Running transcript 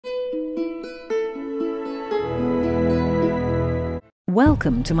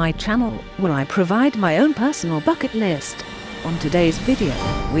Welcome to my channel, where I provide my own personal bucket list. On today's video,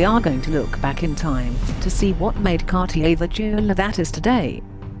 we are going to look back in time to see what made Cartier the jeweler that is today.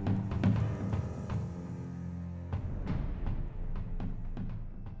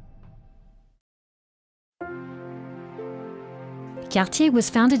 Cartier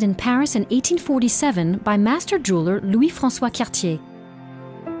was founded in Paris in 1847 by master jeweler Louis-François Cartier.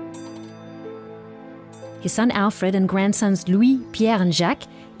 His son Alfred and grandsons Louis, Pierre and Jacques,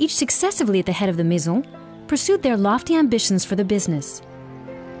 each successively at the head of the maison, pursued their lofty ambitions for the business.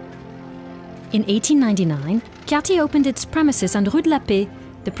 In 1899, Cartier opened its premises on Rue de la Paix,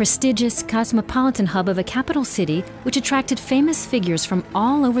 the prestigious cosmopolitan hub of a capital city which attracted famous figures from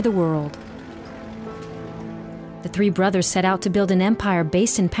all over the world. The three brothers set out to build an empire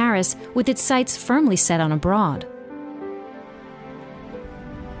based in Paris with its sights firmly set on abroad.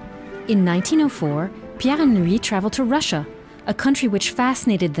 In 1904, Pierre and Louis traveled to Russia, a country which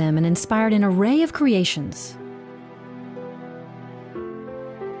fascinated them and inspired an array of creations.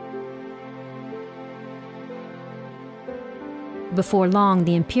 Before long,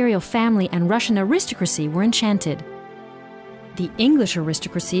 the imperial family and Russian aristocracy were enchanted. The English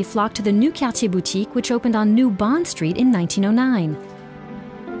aristocracy flocked to the new Cartier boutique, which opened on New Bond Street in 1909.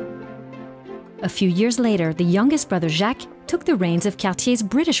 A few years later, the youngest brother Jacques took the reins of Cartier's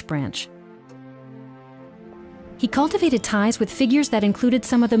British branch. He cultivated ties with figures that included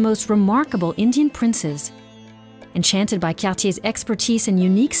some of the most remarkable Indian princes. Enchanted by Cartier's expertise and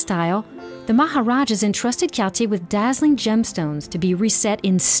unique style, the Maharajas entrusted Cartier with dazzling gemstones to be reset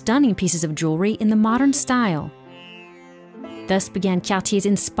in stunning pieces of jewelry in the modern style. Thus began Cartier's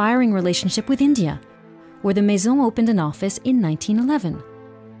inspiring relationship with India, where the Maison opened an office in 1911.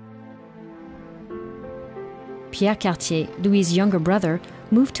 Pierre Cartier, Louis' younger brother,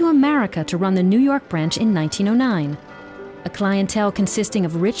 moved to America to run the New York branch in 1909. A clientele consisting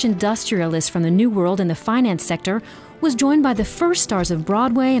of rich industrialists from the New World and the finance sector was joined by the first stars of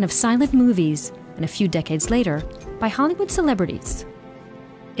Broadway and of silent movies, and a few decades later, by Hollywood celebrities.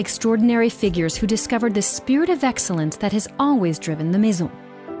 Extraordinary figures who discovered the spirit of excellence that has always driven the Maison.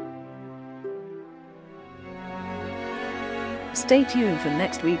 Stay tuned for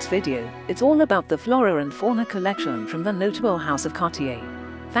next week's video. It's all about the flora and fauna collection from the notable House of Cartier.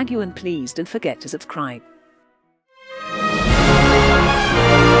 Thank you, and please don't forget to subscribe.